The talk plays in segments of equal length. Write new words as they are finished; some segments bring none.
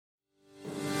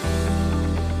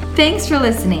Thanks for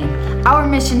listening. Our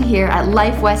mission here at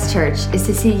Life West Church is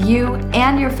to see you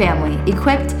and your family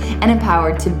equipped and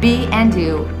empowered to be and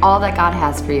do all that God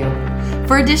has for you.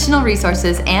 For additional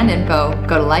resources and info,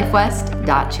 go to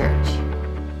lifewest.church.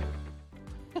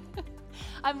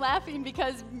 I'm laughing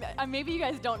because maybe you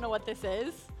guys don't know what this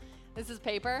is. This is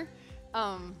paper.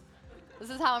 This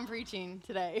is how I'm preaching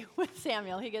today with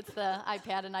Samuel. He gets the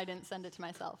iPad, and I didn't send it to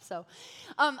myself. So,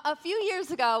 a few years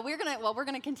ago, we're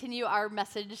gonna continue our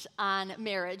message on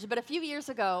marriage. But a few years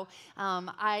ago,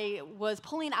 I was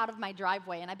pulling out of my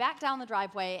driveway, and I backed down the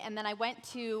driveway, and then I went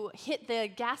to hit the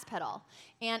gas pedal,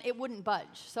 and it wouldn't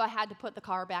budge. So I had to put the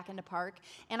car back into park,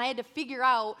 and I had to figure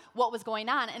out what was going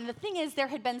on. And the thing is, there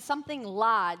had been something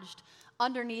lodged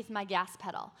underneath my gas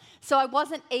pedal. So I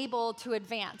wasn't able to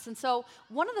advance. And so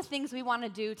one of the things we want to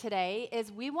do today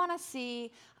is we want to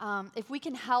see if we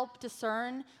can help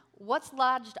discern what's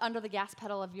lodged under the gas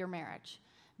pedal of your marriage.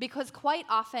 Because quite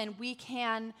often we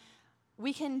can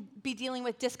be dealing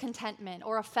with discontentment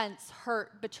or offense,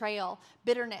 hurt, betrayal,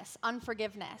 bitterness,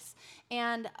 unforgiveness.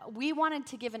 And we wanted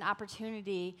to give an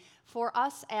opportunity for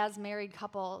us as married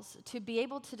couples to be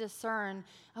able to discern,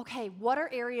 okay, what are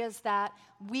areas that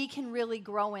we can really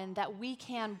grow in, that we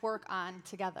can work on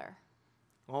together?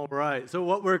 All right. So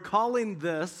what we're calling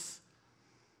this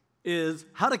is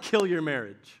how to kill your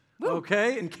marriage. Woo.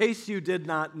 Okay? In case you did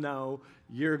not know,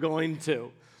 you're going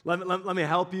to. Let me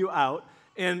help you out.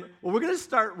 And what we're going to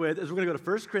start with is we're going to go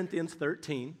to 1 Corinthians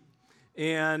 13.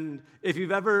 And if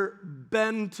you've ever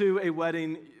been to a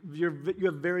wedding, you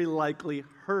have very likely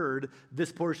heard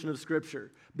this portion of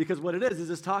Scripture. Because what it is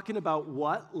it's talking about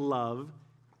what love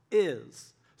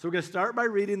is. So we're going to start by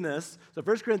reading this. So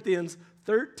 1 Corinthians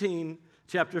 13,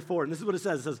 chapter 4. And this is what it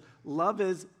says. It says, love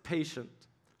is patient.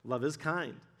 Love is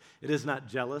kind. It is not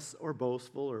jealous or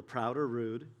boastful or proud or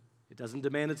rude. It doesn't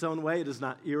demand its own way. It is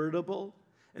not irritable.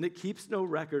 And it keeps no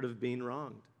record of being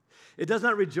wronged. It does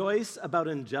not rejoice about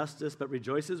injustice, but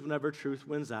rejoices whenever truth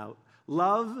wins out.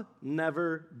 Love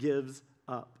never gives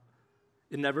up.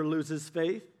 It never loses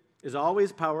faith, is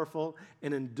always powerful,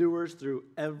 and endures through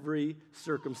every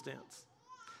circumstance.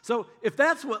 So if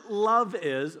that's what love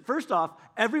is, first off,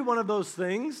 every one of those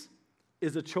things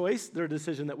is a choice, they're a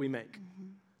decision that we make. Mm-hmm.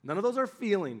 None of those are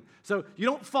feeling. So you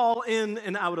don't fall in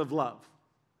and out of love.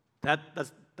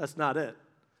 That's not it.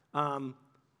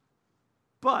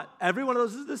 But every one of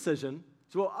those is a decision.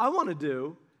 So what I want to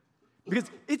do, because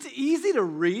it's easy to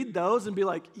read those and be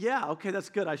like, yeah, okay, that's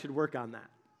good. I should work on that.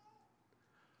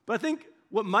 But I think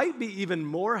what might be even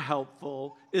more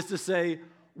helpful is to say,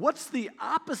 what's the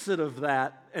opposite of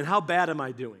that and how bad am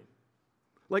I doing?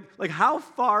 Like how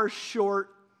far short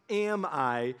am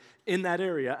I in that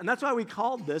area? And that's why we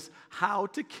called this How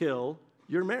to Kill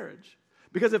Your Marriage.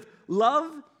 Because if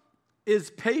love is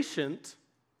patient,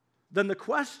 then the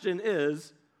question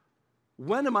is,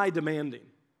 when am I demanding?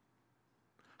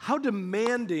 How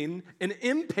demanding and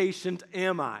impatient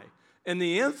am I? And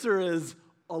the answer is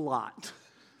a lot.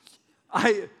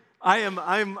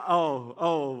 I'm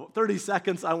 30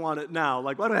 seconds, I want it now.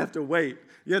 Like, why do I have to wait?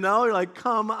 You know, you're like,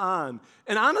 come on.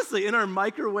 And honestly, in our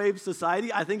microwave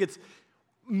society, I think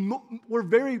we're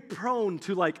very prone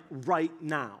to like right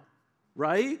now,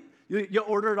 right? You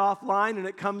order it offline, and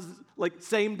it comes, like,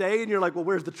 same day, and you're like, well,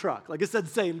 where's the truck? Like, it said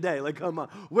same day. Like, come on.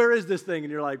 Where is this thing?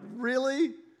 And you're like,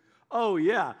 really? Oh,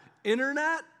 yeah.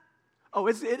 Internet? Oh,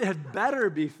 it had better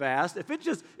be fast. If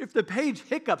the page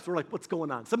hiccups, we're like, what's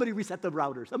going on? Somebody reset the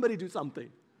router. Somebody do something.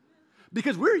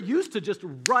 Because we're used to just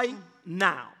right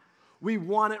now. We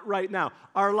want it right now.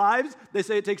 Our lives, they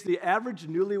say it takes the average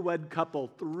newlywed couple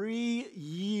 3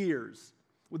 years.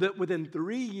 Within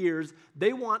 3 years,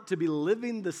 they want to be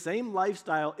living the same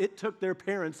lifestyle it took their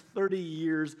parents 30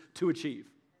 years to achieve.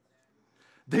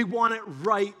 They want it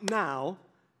right now,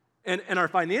 and our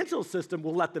financial system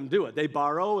will let them do it. They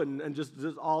borrow and just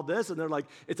all this, and they're like,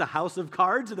 it's a house of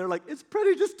cards, and they're like, it's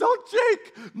pretty, just don't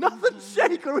shake. Nothing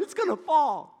shake or it's going to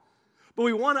fall. But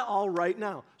we want it all right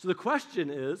now. So the question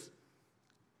is,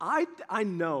 I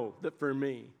know that for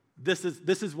me, this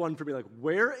is one for me, like,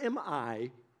 where am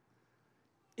I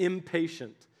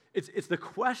impatient? It's the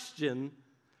question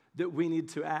that we need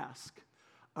to ask.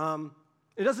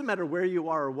 It doesn't matter where you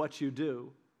are or what you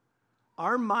do.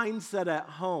 Our mindset at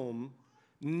home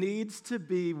needs to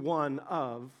be one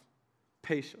of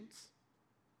patience.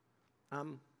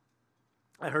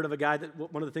 I heard of a guy that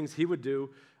one of the things he would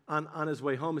do on his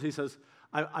way home is he says,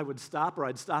 I'd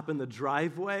stop in the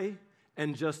driveway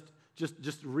and just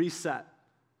reset.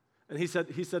 And he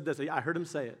said this, I heard him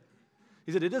say it.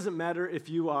 He said, it doesn't matter if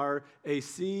you are a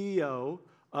CEO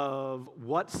of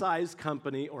what size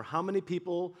company or how many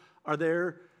people are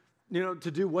there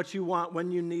to do what you want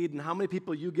when you need and how many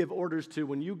people you give orders to.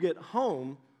 When you get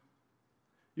home,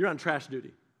 you're on trash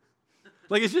duty.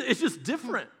 Like, it's just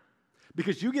different.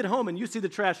 Because you get home and you see the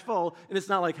trash full, and it's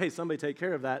not like, hey, somebody take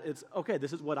care of that. It's, okay,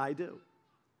 this is what I do.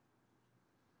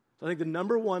 So I think the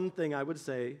number one thing I would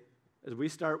say as we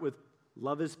start with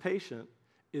love is patient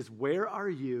is, where are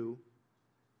you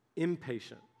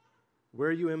impatient? Where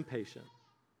are you impatient?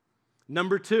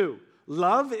 Number two,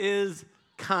 love is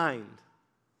kind.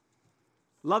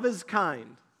 Love is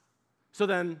kind. So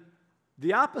then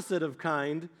the opposite of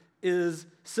kind is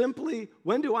simply,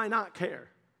 when do I not care?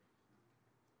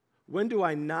 When do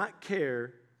I not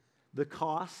care the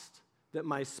cost that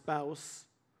my spouse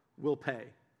will pay?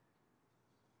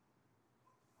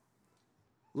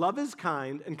 Love is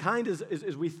kind, and kind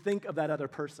is we think of that other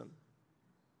person.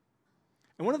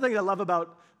 And one of the things I love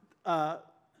about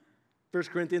 1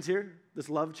 Corinthians here, this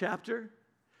love chapter,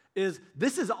 is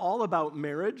this is all about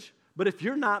marriage, but if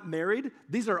you're not married,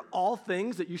 these are all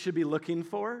things that you should be looking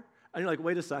for. And you're like,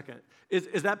 wait a second,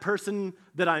 is that person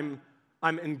that I'm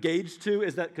engaged to,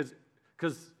 is that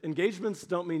because engagements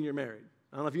don't mean you're married.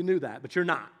 I don't know if you knew that, but you're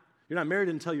not. You're not married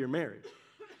until you're married.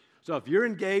 So if you're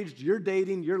engaged, you're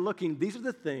dating, you're looking, these are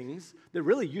the things that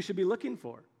really you should be looking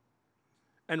for.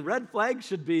 And red flags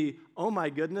should be, oh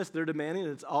my goodness, they're demanding,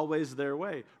 and it's always their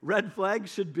way. Red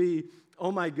flags should be,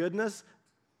 oh my goodness,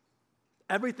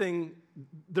 everything,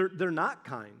 they're not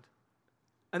kind.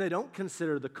 And they don't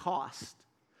consider the cost.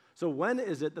 So when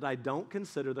is it that I don't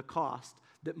consider the cost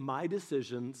that my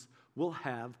decisions will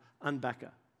have on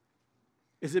Becca?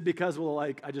 Is it because,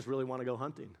 I just really want to go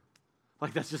hunting? I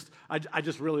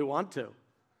just really want to.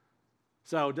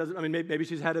 So maybe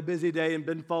she's had a busy day and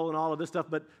been full and all of this stuff,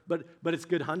 but it's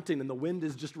good hunting and the wind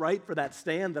is just right for that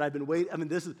stand that I've been waiting.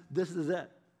 This is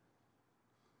it.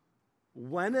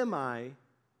 When am I, and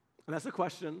that's a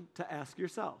question to ask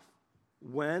yourself,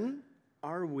 when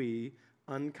are we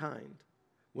unkind?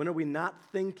 When are we not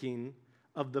thinking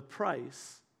of the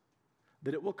price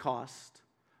that it will cost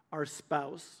our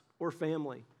spouse or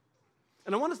family?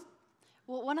 And I want to...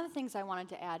 Well, one of the things I wanted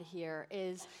to add here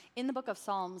is in the book of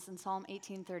Psalms, in Psalm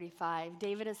 18:35,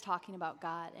 David is talking about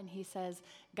God, and he says,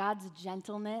 God's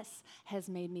gentleness has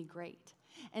made me great.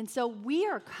 And so we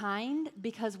are kind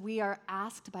because we are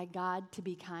asked by God to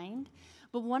be kind.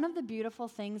 But one of the beautiful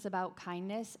things about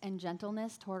kindness and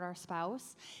gentleness toward our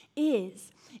spouse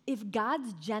is, if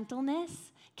God's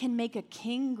gentleness can make a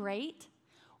king great,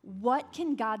 what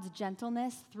can God's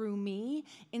gentleness through me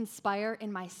inspire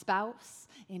in my spouse,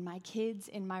 in my kids,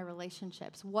 in my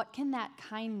relationships? What can that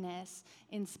kindness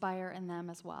inspire in them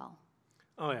as well?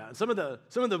 Oh yeah, some of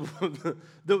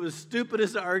the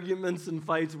stupidest arguments and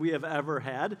fights we have ever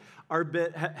had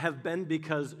have been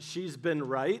because she's been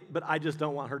right, but I just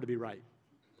don't want her to be right.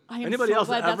 Anybody else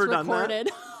ever done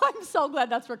that? I'm so glad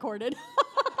that's recorded.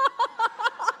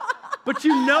 But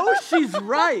you know she's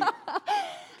right.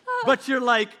 But you're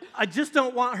like, I just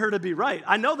don't want her to be right.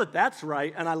 I know that that's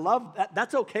right, and I love that.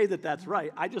 That's okay that that's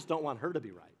right. I just don't want her to be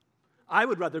right. I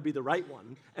would rather be the right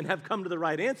one and have come to the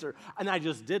right answer, and I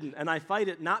just didn't. And I fight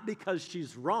it not because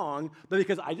she's wrong, but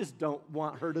because I just don't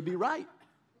want her to be right.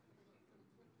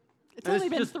 It's only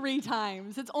been 3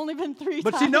 times. It's only been 3 times.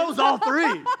 But she knows all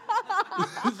 3.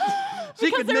 She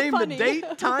could name the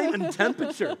date, time, and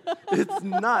temperature. It's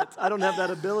nuts. I don't have that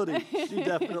ability. She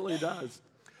definitely does.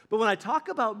 But when I talk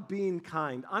about being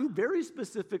kind, I'm very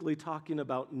specifically talking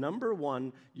about, number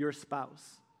one, your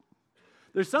spouse.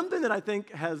 There's something that I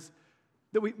think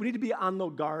that we need to be on the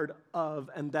guard of,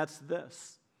 and that's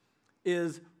this,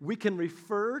 is we can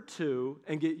refer to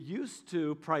and get used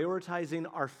to prioritizing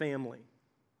our family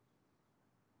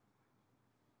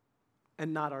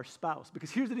and not our spouse.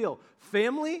 Because here's the deal.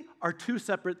 Family are 2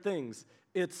 separate things.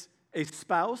 It's a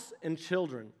spouse and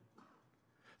children.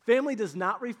 Family does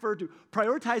not refer to,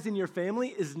 prioritizing your family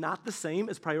is not the same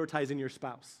as prioritizing your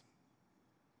spouse.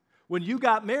 When you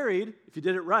got married, if you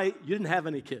did it right, you didn't have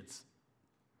any kids.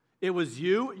 It was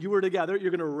you were together, you're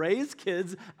going to raise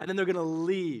kids, and then they're going to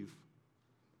leave.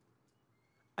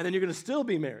 And then you're going to still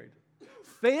be married.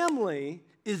 Family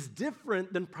is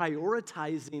different than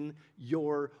prioritizing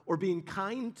or being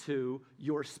kind to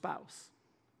your spouse.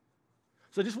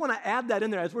 So I just want to add that in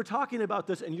there as we're talking about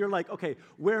this, and you're like, okay,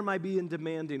 where am I being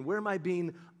demanding? Where am I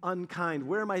being unkind?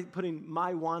 Where am I putting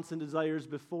my wants and desires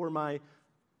before my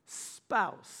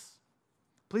spouse?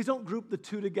 Please don't group the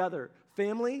 2 together.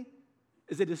 Family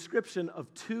is a description of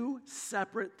 2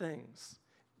 separate things.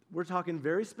 We're talking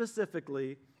very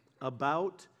specifically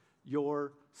about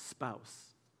your spouse.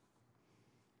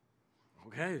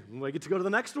 Okay, we get to go to the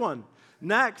next one.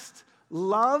 Next,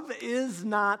 love is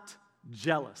not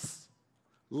jealous.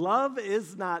 Love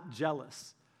is not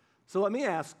jealous. So let me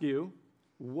ask you,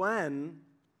 when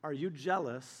are you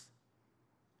jealous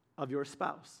of your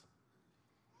spouse?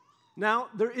 Now,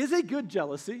 there is a good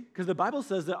jealousy, because the Bible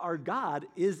says that our God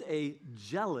is a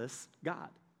jealous God.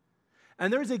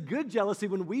 And there is a good jealousy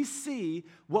when we see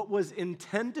what was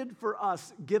intended for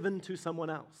us given to someone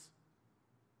else.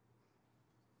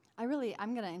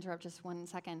 I'm going to interrupt just 1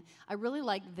 second. I really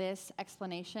like this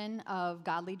explanation of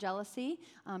godly jealousy,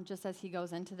 just as he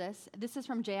goes into this. This is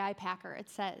from J.I. Packer. It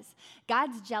says,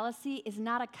 God's jealousy is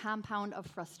not a compound of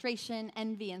frustration,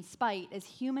 envy, and spite, as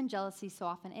human jealousy so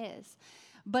often is,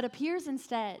 but appears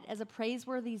instead as a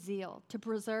praiseworthy zeal to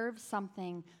preserve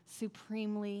something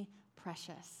supremely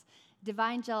precious.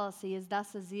 Divine jealousy is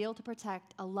thus a zeal to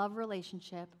protect a love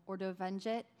relationship or to avenge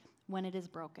it when it is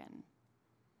broken.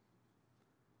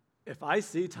 If I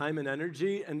see time and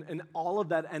energy and all of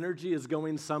that energy is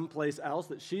going someplace else,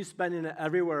 that she's spending it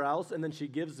everywhere else, and then she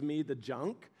gives me the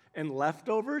junk and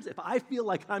leftovers, if I feel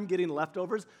like I'm getting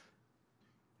leftovers,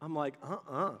 I'm like,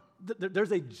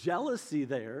 There's a jealousy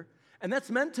there, and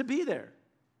that's meant to be there.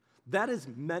 That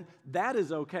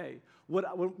is okay.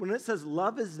 When it says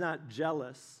love is not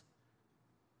jealous,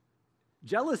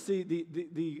 jealousy,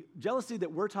 the jealousy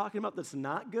that we're talking about that's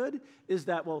not good is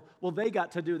that, well, they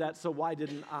got to do that, so why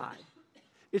didn't I?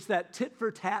 It's that tit for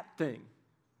tat thing.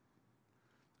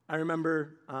 I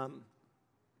remember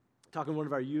talking to one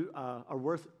of our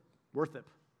worship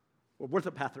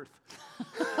pastors.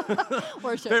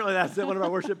 Worship. Apparently that's it, one of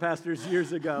our worship pastors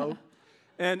years ago.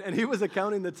 And he was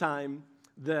accounting the time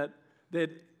that they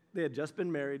had just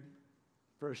been married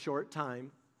for a short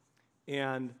time,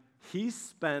 and he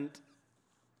spent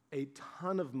a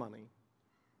ton of money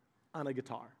on a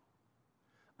guitar.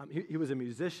 He was a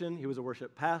musician, he was a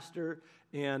worship pastor,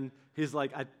 and he's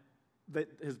like,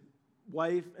 his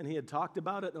wife and he had talked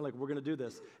about it, and they're like, we're going to do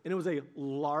this. And it was a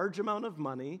large amount of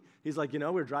money. He's like,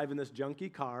 we're driving this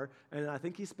junky car, and I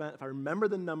think he spent, if I remember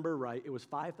the number right, it was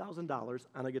 $5,000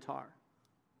 on a guitar.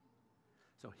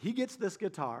 So he gets this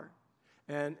guitar,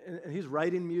 and he's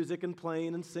writing music and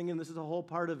playing and singing. This is a whole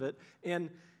part of it. And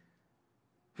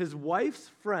his wife's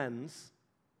friends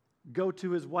go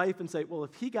to his wife and say, well,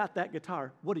 if he got that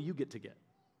guitar, what do you get to get?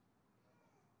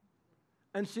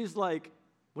 And she's like,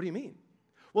 what do you mean?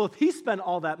 Well, if he spent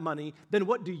all that money, then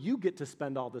what do you get to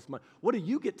spend all this money? What do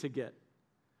you get to get?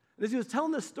 And as he was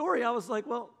telling this story, I was like,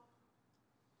 well,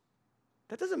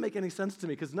 that doesn't make any sense to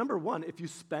me, because number one, if you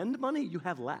spend money, you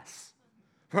have less.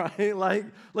 Right? Like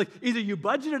either you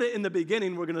budgeted it in the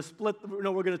beginning, we're going to split, we're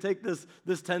going to take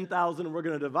this 10,000 and we're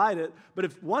going to divide it. But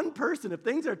if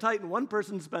things are tight and one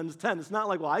person spends 10, it's not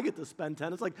like, well, I get to spend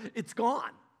 10. It's like, it's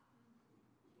gone.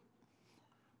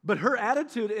 But her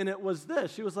attitude in it was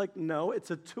this. She was like, no,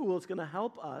 it's a tool. It's going to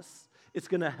help us. It's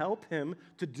going to help him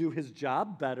to do his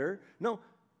job better. No,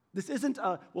 this isn't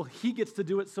well, he gets to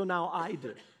do it, so now I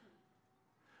do.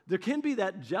 There can be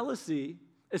that jealousy,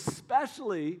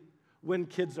 especially when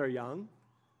kids are young,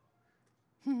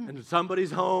 and somebody's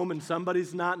home and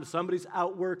somebody's not, and somebody's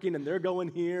out working and they're going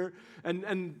here,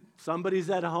 and somebody's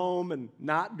at home and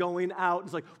not going out.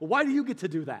 It's like, well, why do you get to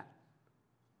do that?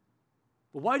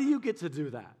 Well, why do you get to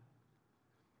do that?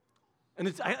 And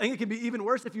I think it can be even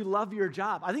worse if you love your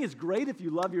job. I think it's great if you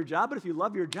love your job, but if you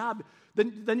love your job,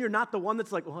 then you're not the one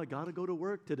that's like, well, I got to go to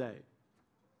work today.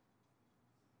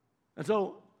 And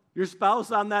so your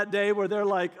spouse on that day where they're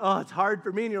like, oh, it's hard for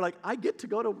me, and you're like, I get to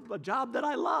go to a job that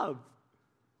I love.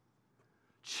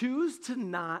 Choose to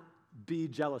not be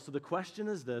jealous. So the question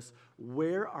is this: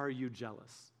 where are you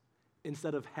jealous?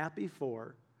 Instead of happy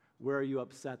for, where are you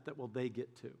upset that, well, they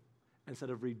get to?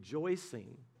 Instead of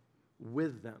rejoicing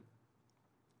with them.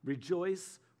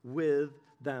 Rejoice with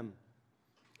them.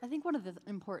 I think one of the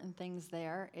important things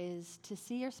there is to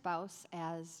see your spouse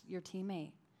as your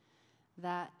teammate.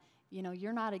 That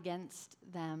you're not against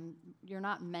them. You're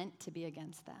not meant to be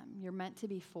against them. You're meant to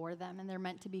be for them, and they're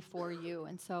meant to be for you.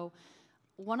 And so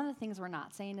one of the things we're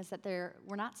not saying is that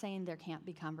we're not saying there can't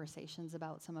be conversations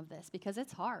about some of this, because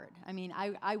it's hard. I mean,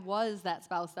 I was that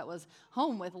spouse that was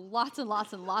home with lots and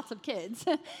lots and lots of kids,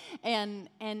 and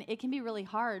it can be really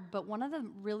hard. But one of the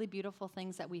really beautiful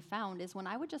things that we found is when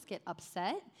I would just get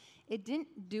upset, it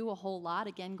didn't do a whole lot.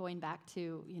 Again, going back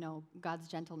to, God's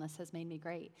gentleness has made me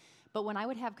great. But when I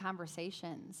would have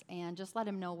conversations and just let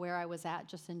him know where I was at,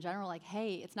 just in general, like,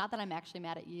 hey, it's not that I'm actually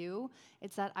mad at you.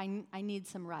 It's that I need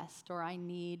some rest, or I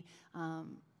need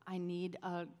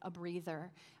a breather.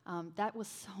 That was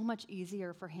so much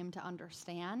easier for him to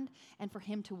understand and for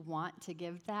him to want to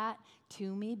give that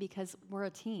to me, because we're a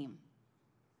team.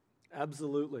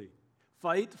 Absolutely.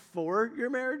 Fight for your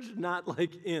marriage, not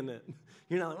like in it.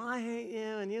 You're not like, well, I hate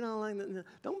you, and you know, like,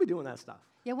 don't be doing that stuff.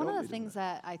 Yeah, one of the things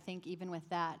that I think even with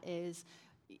that is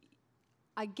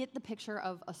I get the picture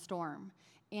of a storm.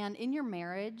 And in your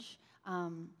marriage,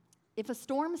 if a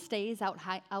storm stays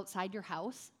outside your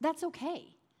house, that's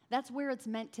okay. That's where it's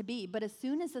meant to be. But as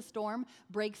soon as the storm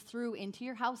breaks through into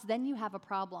your house, then you have a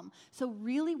problem. So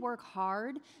really work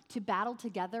hard to battle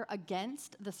together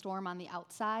against the storm on the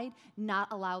outside, not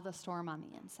allow the storm on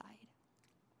the inside.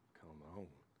 Come on.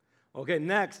 Okay,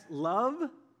 next. Love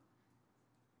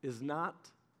is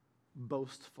not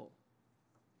boastful.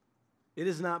 It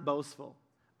is not boastful.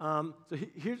 So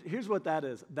here's what that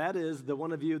is. That is the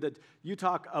one of you that you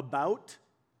talk about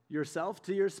yourself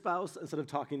to your spouse instead of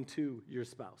talking to your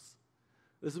spouse.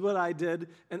 This is what I did,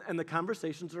 and the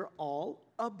conversations are all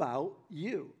about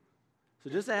you. So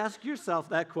just ask yourself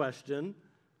that question,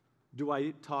 do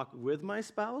I talk with my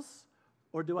spouse,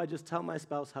 or do I just tell my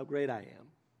spouse how great I am?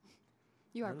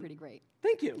 You are pretty great.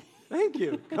 Thank you. Thank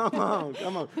you. Come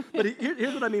on. But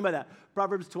here's what I mean by that.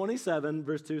 Proverbs 27,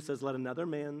 verse 2 says, let another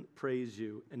man praise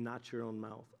you and not your own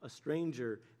mouth, a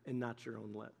stranger and not your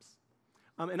own lips.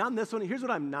 And on this one, here's what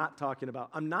I'm not talking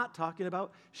about. I'm not talking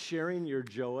about sharing your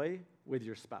joy with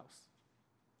your spouse.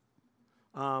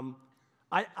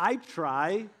 I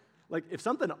try, like if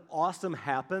something awesome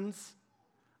happens,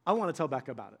 I want to tell Becca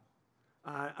about it.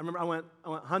 I remember I went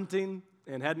hunting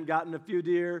and hadn't gotten a few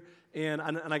deer, and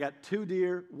I got 2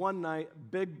 deer one night,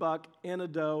 big buck and a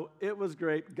doe. It was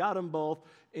great, got them both,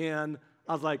 and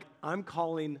I was like, I'm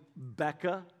calling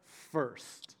Becca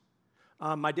first.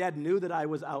 My dad knew that I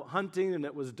was out hunting, and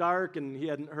it was dark, and he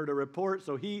hadn't heard a report,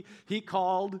 so he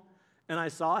called, and I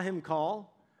saw him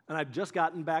call, and I'd just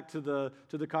gotten back to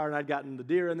the car, and I'd gotten the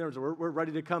deer in there, so we're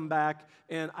ready to come back,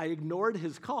 and I ignored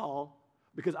his call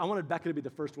because I wanted Becca to be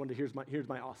the first one to here's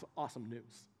my awesome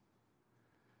news.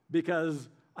 Because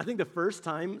I think the first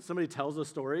time somebody tells a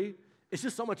story, it's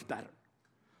just so much better.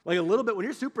 Like a little bit, when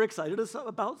you're super excited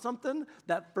about something,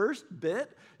 that first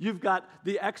bit, you've got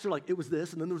the extra, like, it was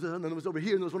this, and then there was that, and then it was over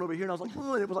here, and there was one over here, and I was like,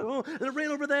 oh, and it was like, oh, and it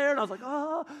ran over there, and I was like,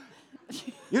 oh.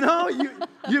 You know,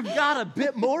 you've got a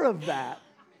bit more of that.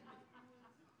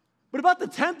 But about the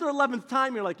 10th or 11th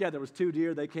time, you're like, yeah, there was 2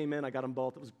 deer, they came in, I got them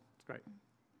both, it was great.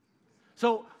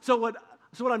 So what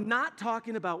I'm not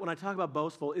talking about when I talk about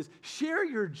boastful is share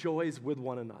your joys with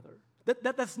one another.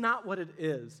 That's not what it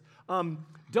is.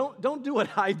 Don't do what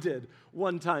I did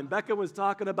one time. Becca was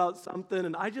talking about something,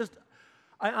 and I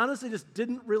honestly just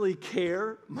didn't really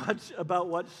care much about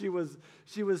what she was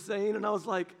saying, and I was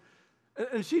like,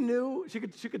 and she knew, she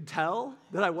could tell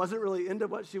that I wasn't really into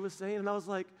what she was saying, and I was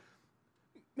like,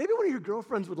 maybe one of your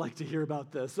girlfriends would like to hear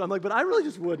about this. So I'm like, but I really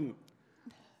just wouldn't.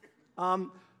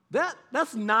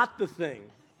 That's not the thing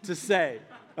to say,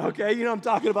 okay? You know I'm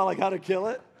talking about, like, how to kill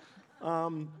it?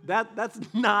 That's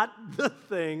not the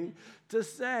thing to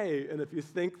say. And if you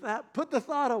think that, put the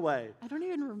thought away. I don't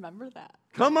even remember that.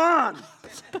 Come on.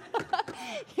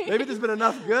 Maybe there's been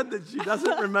enough good that she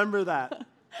doesn't remember that.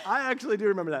 I actually do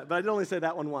remember that, but I did only say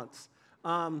that one once.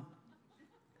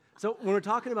 So when we're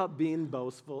talking about being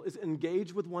boastful, it's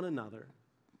engage with one another.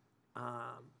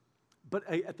 But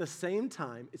at the same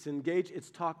time,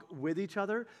 it's talk with each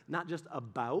other, not just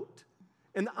about.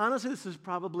 And honestly, this is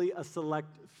probably a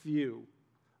select few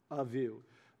of you,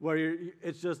 where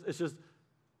it's just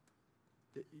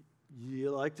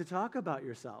you like to talk about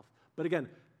yourself. But again,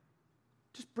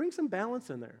 just bring some balance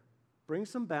in there. Bring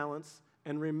some balance,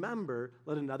 and remember,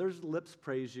 let another's lips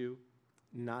praise you,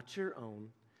 not your own,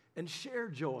 and share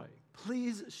joy.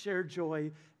 Please share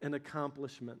joy and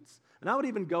accomplishments. And I would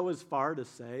even go as far to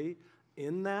say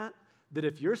in that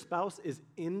if your spouse is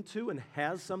into and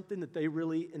has something that they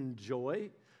really enjoy,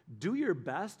 do your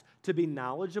best to be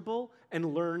knowledgeable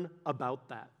and learn about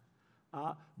that.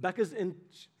 Becca's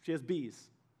she has bees,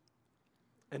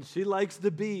 and she likes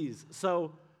the bees.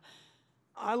 So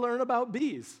I learn about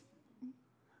bees.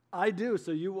 I do.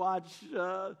 So you watch,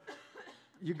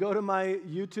 you go to my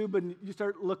YouTube and you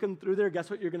start looking through there, guess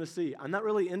what you're going to see? I'm not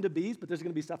really into bees, but there's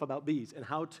going to be stuff about bees and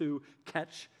how to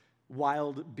catch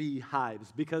wild bee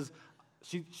hives, because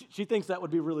she thinks that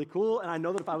would be really cool, and I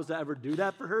know that if I was to ever do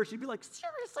that for her, she'd be like,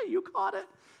 seriously, you caught it?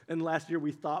 And last year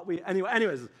we thought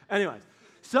anyways.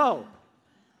 So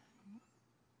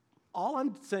all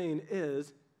I'm saying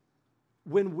is,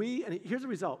 and here's the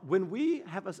result, when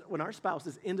our spouse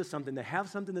is into something, they have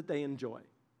something that they enjoy,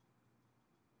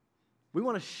 we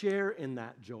want to share in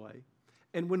that joy.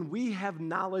 And when we have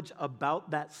knowledge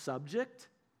about that subject,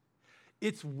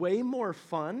 it's way more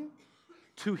fun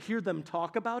to hear them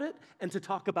talk about it and to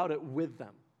talk about it with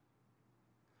them.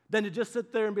 than to just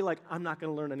sit there and be like, I'm not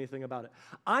going to learn anything about it.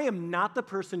 I am not the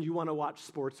person you want to watch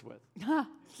sports with.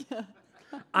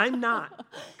 I'm not,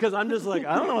 because I'm just like,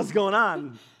 I don't know what's going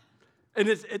on. And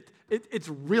it's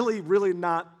really, really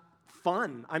not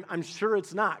fun. I'm sure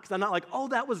it's not, because I'm not like, oh,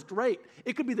 that was great.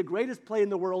 It could be the greatest play in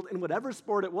the world in whatever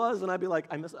sport it was, and I'd be like,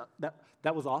 I missed that.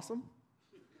 That was awesome.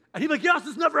 And he'd be like, yes,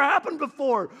 it's never happened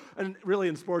before. And really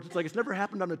in sports, it's like, it's never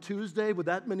happened on a Tuesday with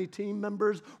that many team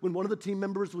members when one of the team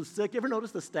members was sick. You ever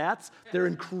notice the stats? They're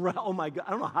incredible. Oh, my God.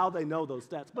 I don't know how they know those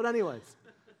stats. But anyways.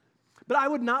 But I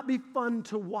would not be fun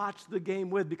to watch the game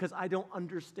with because I don't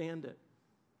understand it.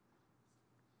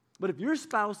 But if your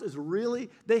spouse is really,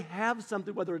 they have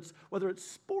something, whether it's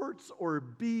sports or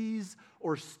bees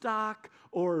or stock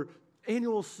or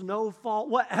annual snowfall,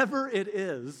 whatever it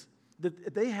is,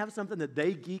 that they have something that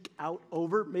they geek out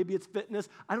over, maybe it's fitness,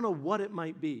 I don't know what it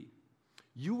might be.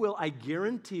 You will, I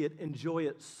guarantee it, enjoy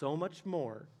it so much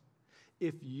more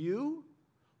if you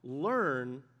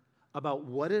learn about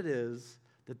what it is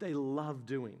that they love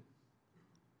doing.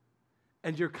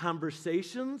 And your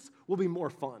conversations will be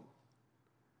more fun.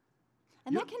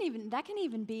 And that can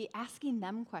even be asking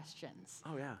them questions.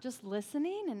 Oh, yeah. Just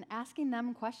listening and asking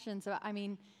them questions. So, I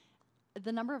mean,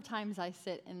 the number of times I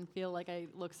sit and feel like I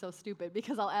look so stupid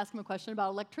because I'll ask him a question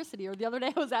about electricity, or the other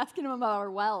day I was asking him about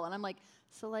our well, and I'm like,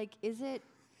 so like, is it?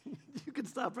 You can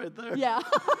stop right there. Yeah.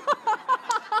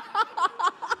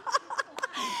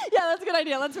 Yeah, that's a good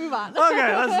idea. Let's move on.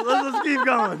 Okay, let's keep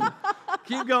going.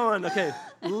 Keep going. Okay,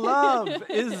 love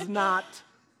is not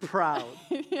proud.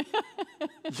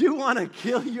 You want to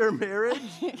kill your marriage?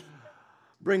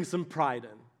 Bring some pride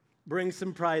in. Bring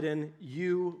some pride in.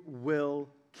 You will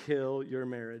kill your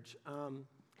marriage.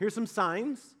 Here's some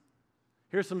signs.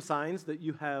 Here's some signs that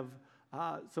you have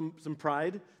some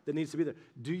pride that needs to be there.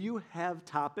 Do you have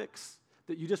topics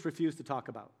that you just refuse to talk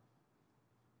about?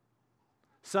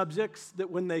 Subjects that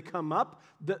when they come up,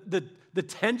 the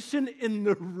tension in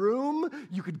the room,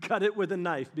 you could cut it with a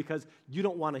knife because you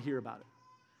don't want to hear about it.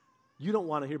 You don't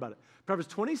want to hear about it. Proverbs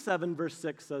 27, verse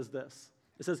 6 says this.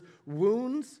 It says,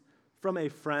 wounds from a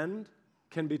friend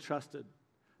can be trusted,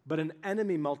 but an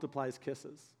enemy multiplies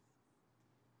kisses.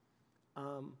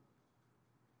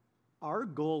 Our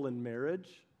goal in marriage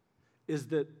is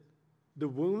that the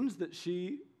wounds that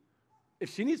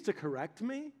if she needs to correct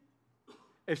me,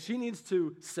 if she needs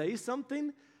to say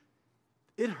something,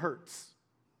 it hurts.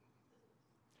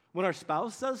 When our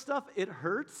spouse says stuff, it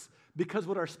hurts because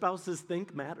what our spouses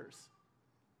think matters.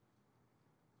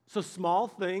 So small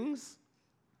things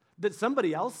that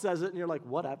somebody else says it and you're like,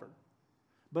 whatever.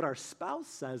 But our spouse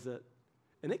says it,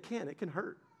 and it can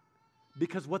hurt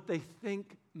because what they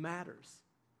think matters.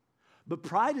 But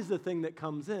pride is the thing that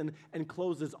comes in and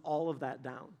closes all of that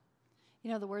down.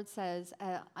 You know, the word says,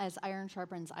 as iron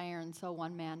sharpens iron, so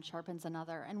one man sharpens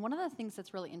another. And one of the things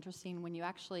that's really interesting when you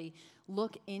actually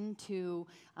look into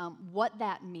what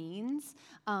that means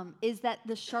is that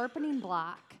the sharpening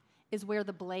block is where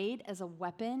the blade as a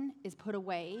weapon is put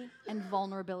away and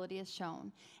vulnerability is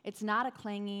shown. It's not a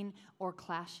clanging or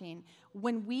clashing.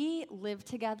 When we live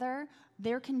together,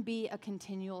 there can be a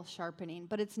continual sharpening,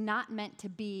 but it's not meant to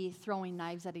be throwing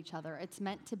knives at each other. It's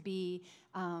meant to be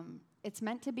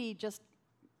just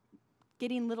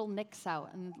getting little nicks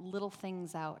out and little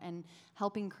things out and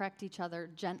helping correct each other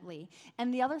gently.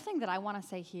 And the other thing that I want to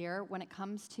say here when it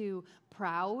comes to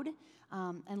proud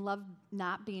and love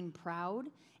not being proud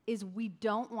is we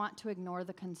don't want to ignore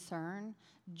the concern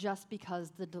just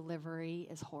because the delivery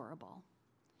is horrible.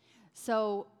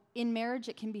 So in marriage,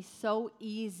 it can be so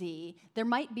easy. There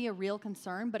might be a real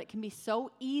concern, but it can be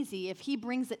so easy if he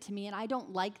brings it to me and I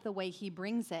don't like the way he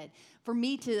brings it, for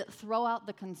me to throw out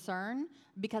the concern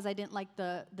because I didn't like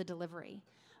the delivery.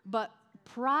 But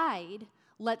pride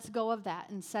lets go of that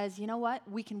and says, you know what,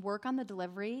 we can work on the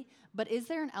delivery, but is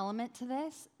there an element to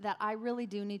this that I really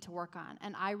do need to work on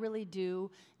and I really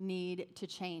do need to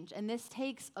change? And this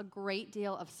takes a great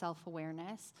deal of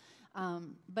self-awareness.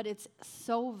 But it's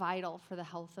so vital for the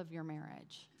health of your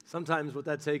marriage. Sometimes what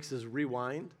that takes is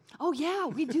rewind. Oh, yeah,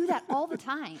 we do that all the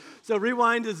time. So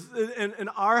rewind is, in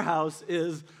our house,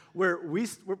 is where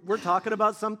we're talking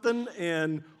about something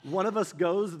and one of us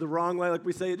goes the wrong way, like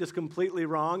we say it just completely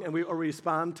wrong, and we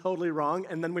respond totally wrong,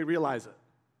 and then we realize it.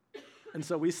 And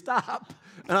so we stop,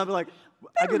 and I'll be like,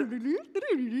 I get a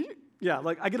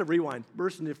rewind.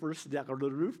 Burst in the first,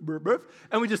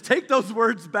 and we just take those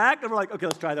words back, and we're like, okay,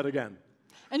 let's try that again.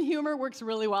 And humor works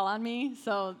really well on me,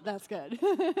 so that's good.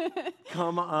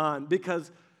 Come on,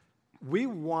 because we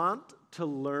want to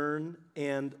learn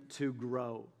and to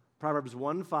grow. Proverbs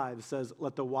 1:5 says,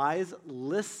 let the wise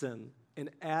listen and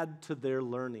add to their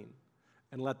learning,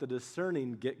 and let the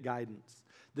discerning get guidance.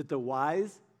 that the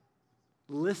wise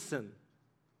listen.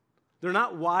 They're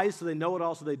not wise so they know it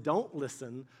all so they don't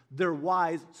listen. They're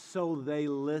wise so they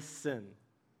listen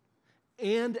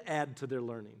and add to their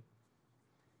learning.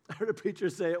 I heard a preacher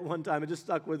say it one time, it just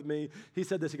stuck with me. He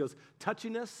said this, he goes,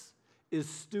 touchiness is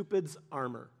stupid's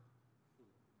armor.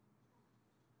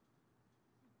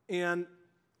 And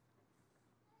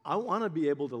I want to be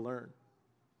able to learn.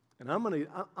 And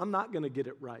I'm not going to get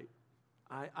it right.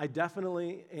 I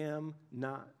definitely am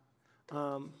not.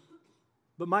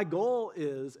 But my goal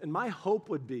is, and my hope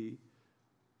would be,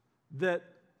 that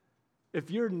if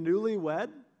you're newlywed,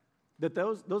 that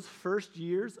those first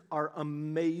years are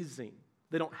amazing.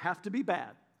 They don't have to be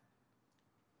bad.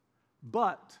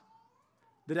 But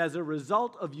that as a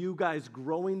result of you guys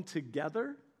growing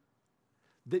together,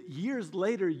 that years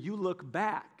later you look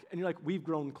back and you're like, we've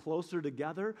grown closer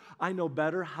together. I know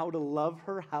better how to love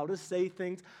her, how to say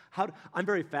things. I'm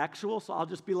very factual, so I'll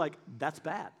just be like, that's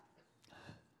bad.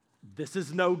 This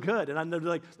is no good. And I'm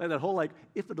like that whole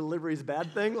if a delivery is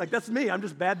bad thing, that's me. I'm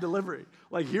just bad delivery.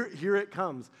 Here it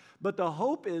comes. But the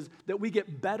hope is that we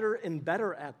get better and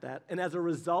better at that. And as a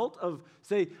result of,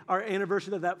 say, our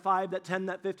anniversary of that 5, that 10,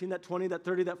 that 15, that 20, that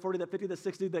 30, that 40, that 50, that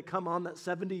 60, that come on that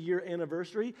 70-year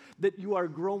anniversary, that you are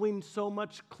growing so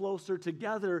much closer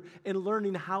together and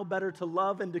learning how better to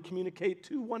love and to communicate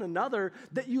to one another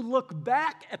that you look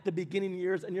back at the beginning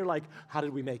years and you're like, how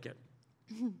did we make it?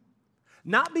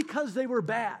 Not because they were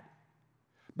bad,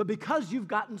 but because you've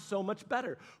gotten so much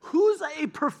better. Who's a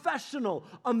professional,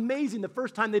 amazing the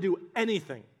first time they do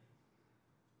anything?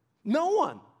 No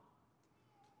one.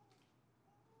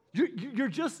 You're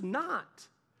just not.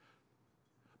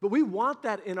 But we want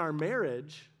that in our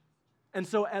marriage. And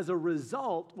so as a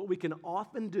result, what we can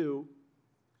often do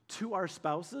to our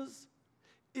spouses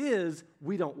is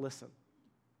we don't listen.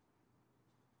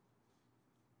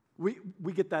 We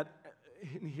get that.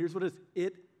 And here's what it is.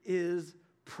 It is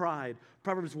pride.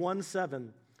 Proverbs 1:7,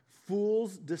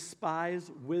 fools despise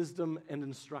wisdom and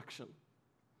instruction.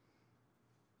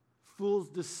 Fools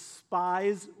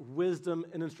despise wisdom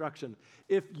and instruction.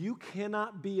 If you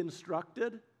cannot be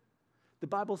instructed, the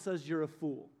Bible says you're a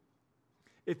fool.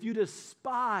 If you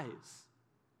despise,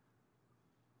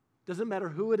 doesn't matter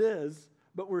who it is,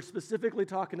 but we're specifically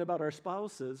talking about our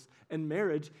spouses and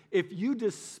marriage. If you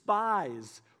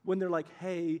despise when they're like,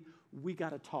 hey, we got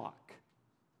to talk.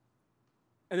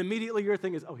 And immediately your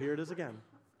thing is, oh, here it is again.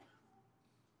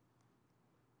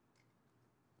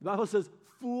 The Bible says,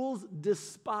 fools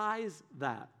despise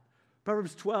that.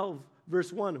 Proverbs 12,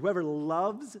 verse 1, whoever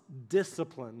loves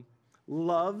discipline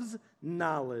loves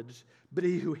knowledge, but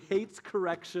he who hates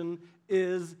correction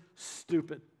is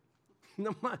stupid.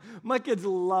 My kids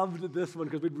loved this one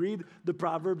because we'd read the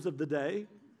Proverbs of the day,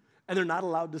 and they're not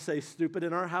allowed to say stupid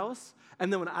in our house.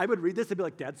 And then when I would read this, they'd be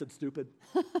like, Dad said stupid.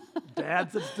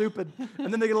 Dad said stupid.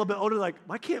 And then they get a little bit older, like,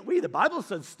 why can't we? The Bible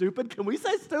says stupid. Can we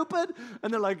say stupid?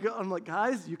 And they're like, I'm like,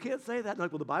 guys, you can't say that. And they're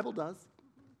like, well, the Bible does.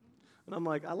 And I'm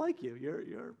like, I like you.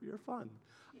 You're fun.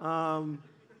 I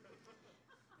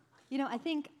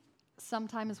think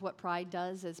sometimes what pride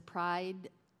does is pride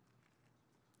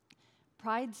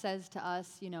says to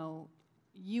us,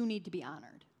 you need to be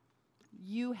honored.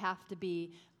 You have to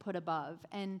be put above.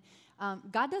 And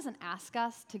God doesn't ask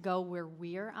us to go where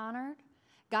we're honored.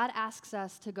 God asks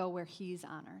us to go where he's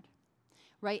honored,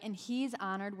 right? And he's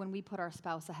honored when we put our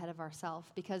spouse ahead of ourselves,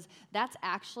 because that's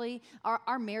actually,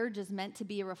 our marriage is meant to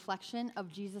be a reflection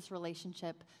of Jesus'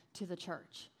 relationship to the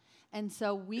church. And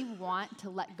so we want to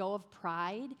let go of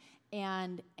pride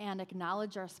and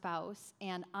acknowledge our spouse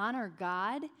and honor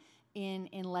God in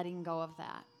letting go of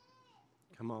that.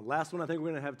 Come on. Last one I think we're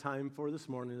going to have time for this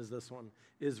morning is this one,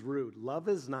 is rude. Love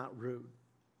is not rude.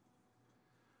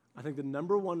 I think the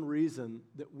number one reason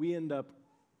that we end up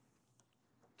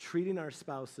treating our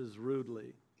spouses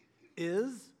rudely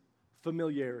is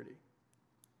familiarity.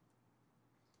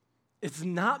 It's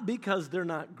not because they're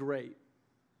not great.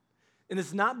 And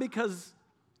it's not because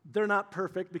they're not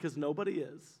perfect, because nobody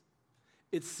is.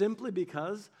 It's simply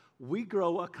because we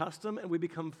grow accustomed and we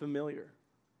become familiar.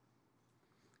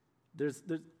 There's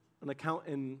an account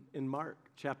in Mark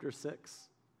chapter 6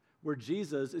 where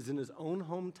Jesus is in his own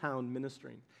hometown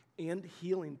ministering and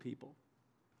healing people.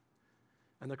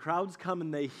 And the crowds come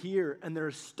and they hear and they're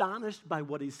astonished by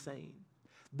what he's saying.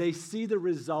 They see the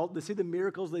result, they see the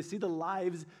miracles, they see the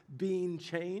lives being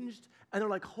changed, and they're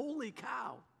like, holy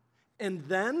cow. And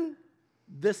then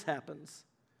this happens.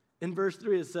 In verse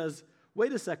 3 it says,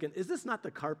 wait a second, is this not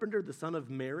the carpenter, the son of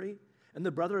Mary, and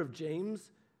the brother of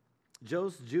James,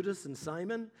 Joseph, Judas, and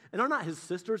Simon? And are not his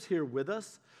sisters here with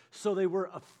us? So they were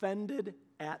offended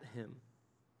at him.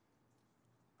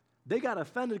 They got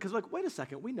offended because like, wait a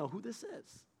second, we know who this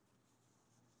is.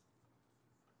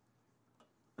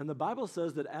 And the Bible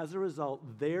says that as a result,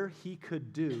 there he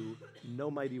could do no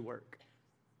mighty work.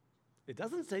 It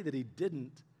doesn't say that he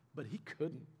didn't, but he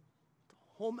couldn't. The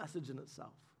whole message in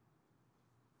itself.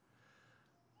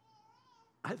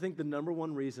 I think the number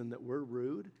one reason that we're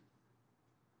rude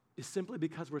is simply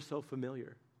because we're so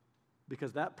familiar.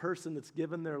 Because that person that's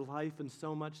given their life and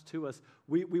so much to us,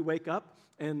 we wake up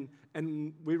and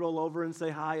we roll over and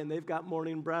say hi, and they've got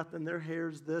morning breath, and their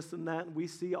hair's this and that, and we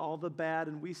see all the bad,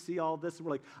 and we see all this, and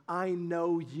we're like, I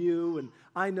know you, and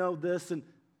I know this, and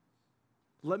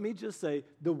let me just say,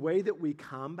 the way that we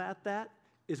combat that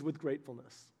is with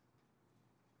gratefulness.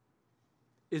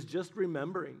 Is just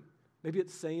remembering. Maybe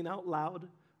it's saying out loud,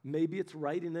 maybe it's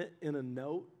writing it in a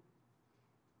note.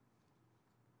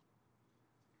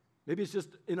 Maybe it's just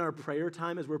in our prayer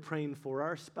time as we're praying for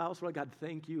our spouse. We're like, God,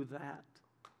 thank you that.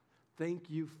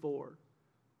 Thank you for.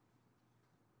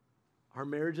 Our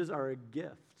marriages are a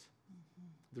gift.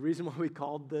 Mm-hmm. The reason why we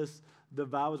called this the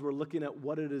vow is we're looking at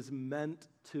what it is meant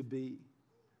to be.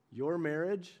 Your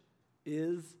marriage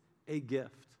is a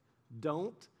gift.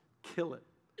 Don't kill it.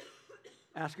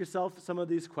 Ask yourself some of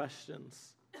these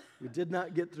questions. We did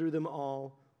not get through them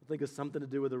all. I think it's something to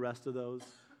do with the rest of those,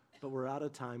 but we're out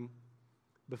of time.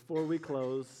 Before we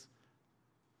close,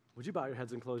 would you bow your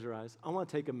heads and close your eyes? I want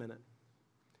to take a minute,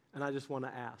 and I just want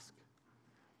to ask.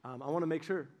 I want to make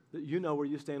sure that you know where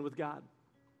you stand with God.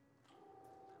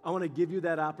 I want to give you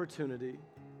that opportunity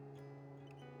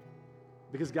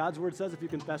because God's word says if you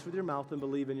confess with your mouth and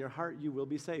believe in your heart, you will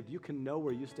be saved. You can know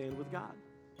where you stand with God.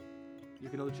 You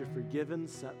can know that you're forgiven,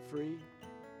 set free,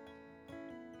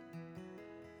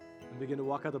 and begin to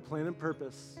walk out the plan and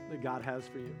purpose that God has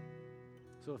for you.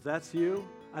 So if that's you,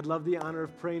 I'd love the honor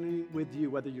of praying with you,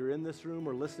 whether you're in this room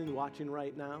or listening, watching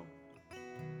right now.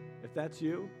 If that's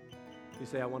you, you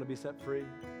say, I want to be set free,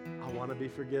 I want to be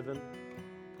forgiven,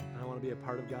 and I want to be a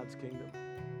part of God's kingdom.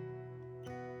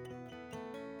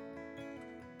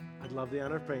 I'd love the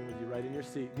honor of praying with you right in your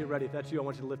seat. Get ready. If that's you, I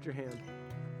want you to lift your hand.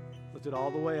 Lift it all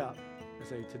the way up and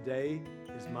say, today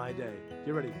is my day.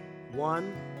 Get ready.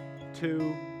 1,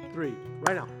 2, 3.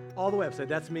 Right now. All the way up. Say,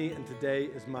 that's me, and today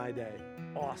is my day.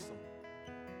 Awesome.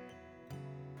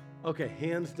 Okay,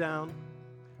 hands down.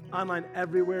 Online,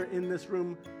 everywhere in this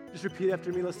room. Just repeat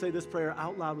after me. Let's say this prayer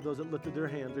out loud with those that lifted their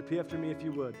hands. Repeat after me if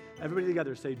you would. Everybody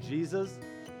together, say, Jesus,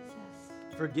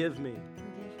 forgive me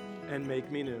and make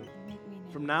me new.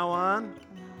 From now on,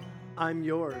 I'm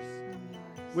yours.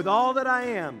 With all that I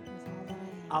am,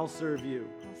 I'll serve you.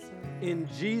 In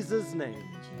Jesus' name,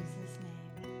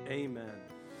 amen.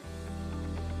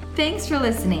 Thanks for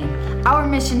listening. Our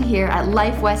mission here at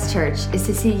Life West Church is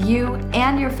to see you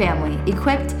and your family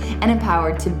equipped and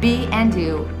empowered to be and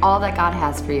do all that God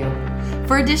has for you.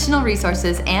 For additional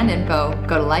resources and info,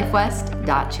 go to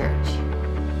lifewest.church.